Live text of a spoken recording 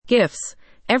Gifts.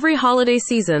 Every holiday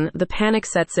season, the panic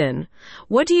sets in.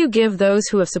 What do you give those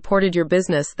who have supported your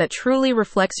business that truly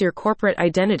reflects your corporate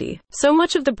identity? So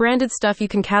much of the branded stuff you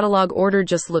can catalog order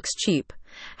just looks cheap.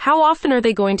 How often are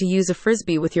they going to use a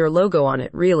frisbee with your logo on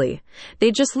it, really?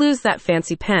 They just lose that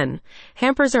fancy pen.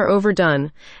 Hampers are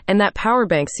overdone, and that power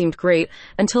bank seemed great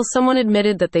until someone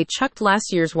admitted that they chucked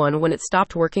last year's one when it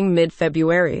stopped working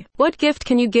mid-February. What gift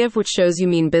can you give which shows you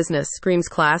mean business, screams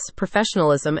class,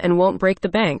 professionalism, and won't break the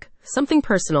bank? Something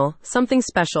personal, something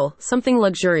special, something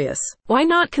luxurious. Why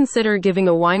not consider giving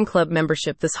a wine club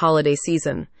membership this holiday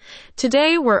season?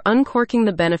 Today, we're uncorking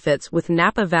the benefits with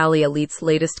Napa Valley Elite's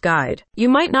latest guide. You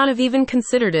might not have even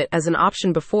considered it as an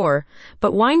option before,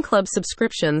 but wine club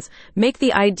subscriptions make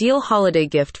the ideal holiday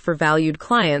gift for valued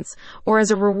clients or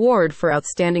as a reward for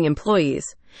outstanding employees.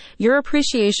 Your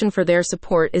appreciation for their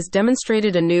support is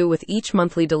demonstrated anew with each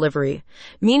monthly delivery,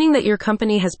 meaning that your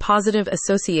company has positive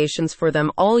associations for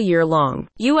them all year long.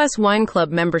 U.S. wine club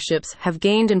memberships have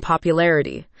gained in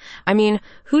popularity. I mean,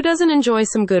 who doesn't enjoy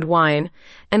some good wine?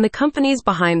 And the companies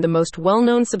behind the most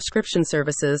well-known subscription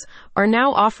services are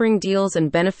now offering deals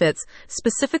and benefits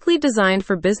specifically designed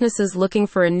for businesses looking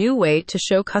for a new way to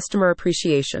show customer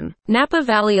appreciation. Napa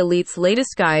Valley Elite's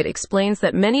latest guide explains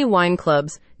that many wine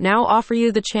clubs now offer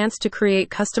you the chance to create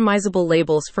customizable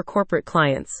labels for corporate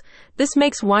clients. This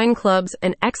makes wine clubs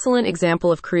an excellent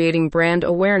example of creating brand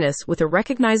awareness with a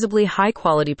recognizably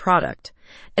high-quality product.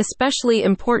 Especially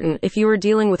important if you are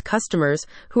dealing with customers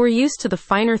who are used to the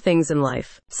finer things in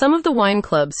life. Some of the wine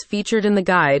clubs featured in the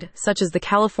guide, such as the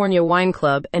California Wine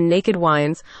Club and Naked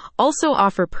Wines, also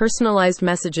offer personalized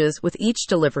messages with each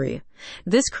delivery.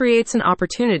 This creates an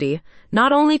opportunity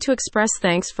not only to express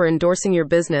thanks for endorsing your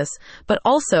business, but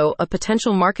also a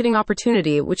potential marketing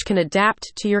opportunity which can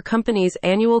adapt to your company's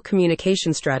annual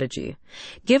communication strategy.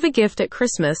 Give a gift at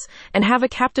Christmas and have a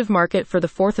captive market for the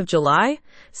 4th of July?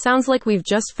 Sounds like we've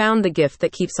just found the gift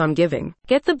that keeps on giving.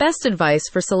 Get the best advice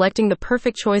for selecting the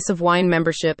perfect choice of wine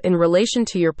membership in relation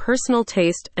to your personal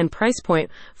taste and price point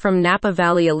from Napa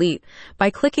Valley Elite by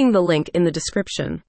clicking the link in the description.